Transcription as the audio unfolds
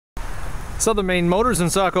Southern Maine Motors in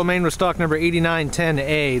Saco, Maine with stock number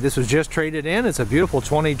 8910A. This was just traded in. It's a beautiful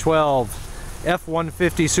 2012 F-150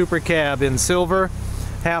 Supercab in silver.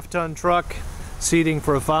 Half-ton truck, seating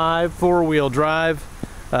for 5, 4-wheel drive.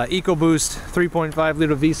 EcoBoost 3.5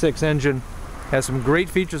 liter V6 engine. Has some great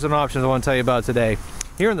features and options I want to tell you about today.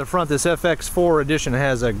 Here in the front, this FX4 edition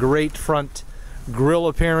has a great front grille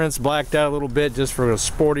appearance, blacked out a little bit just for a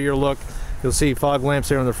sportier look. You'll see fog lamps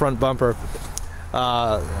here on the front bumper.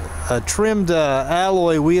 A trimmed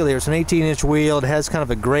alloy wheel here. It's an 18-inch wheel. It has kind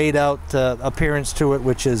of a grayed out appearance to it,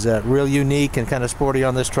 which is real unique and kind of sporty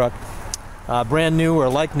on this truck. Brand new or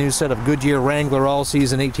like new set of Goodyear Wrangler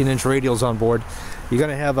all-season 18-inch radials on board. You're going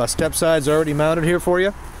to have step sides already mounted here for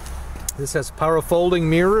you. This has power folding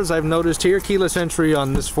mirrors, I've noticed here. Keyless entry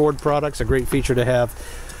on this Ford product's a great feature to have.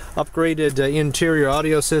 Upgraded interior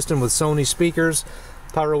audio system with Sony speakers,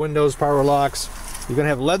 power windows, power locks. You're going to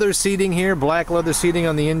have leather seating here, black leather seating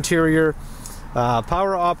on the interior.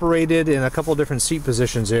 Power operated in a couple different seat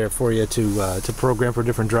positions there for you to program for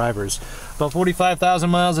different drivers. About 45,000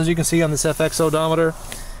 miles, as you can see on this FX odometer.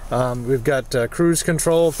 We've got cruise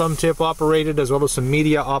control, thumb tip operated, as well as some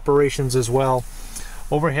media operations as well.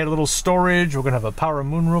 Overhead little storage. We're going to have a power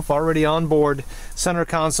moonroof already on board. Center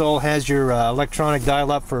console has your electronic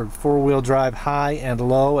dial-up for 4-wheel drive high and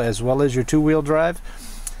low, as well as your 2-wheel drive.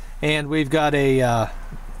 And we've got a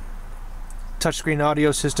touchscreen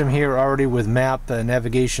audio system here already with map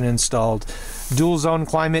navigation installed. Dual zone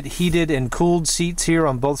climate, heated and cooled seats here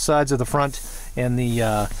on both sides of the front, and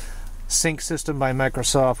the sync system by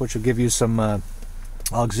Microsoft, which will give you some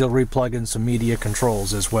auxiliary plug-in, some media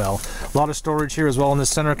controls as well. A lot of storage here as well in the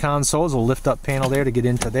center console. There's a lift-up panel there to get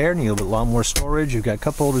into there, and you have a lot more storage. You've got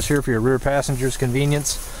cup holders here for your rear passengers'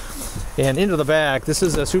 convenience. And into the back, this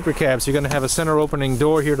is a Supercab, so you're going to have a center opening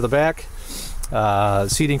door here to the back.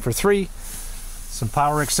 Seating for 3. Some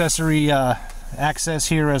power accessory access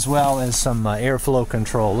here, as well as some airflow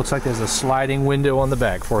control. Looks like there's a sliding window on the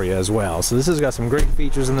back for you as well. So this has got some great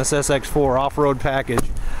features in this FX4 Off Road package.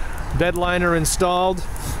 Bedliner installed,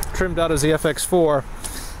 trimmed out as the FX4.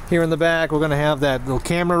 Here in the back, we're going to have that little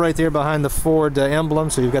camera right there behind the Ford emblem.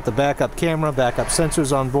 So you've got the backup camera, backup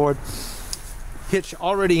sensors on board. Hitch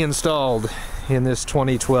already installed in this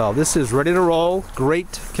 2012. This is ready to roll,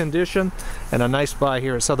 great condition, and a nice buy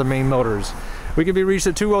here at Southern Maine Motors. We can be reached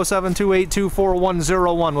at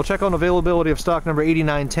 207-282-4101. We'll check on availability of stock number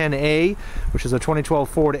 8910A, which is a 2012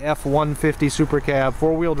 Ford F-150 Supercab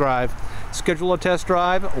 4-wheel drive. Schedule a test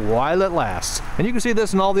drive while it lasts. And you can see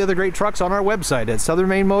this and all the other great trucks on our website at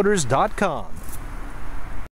southernmainemotors.com.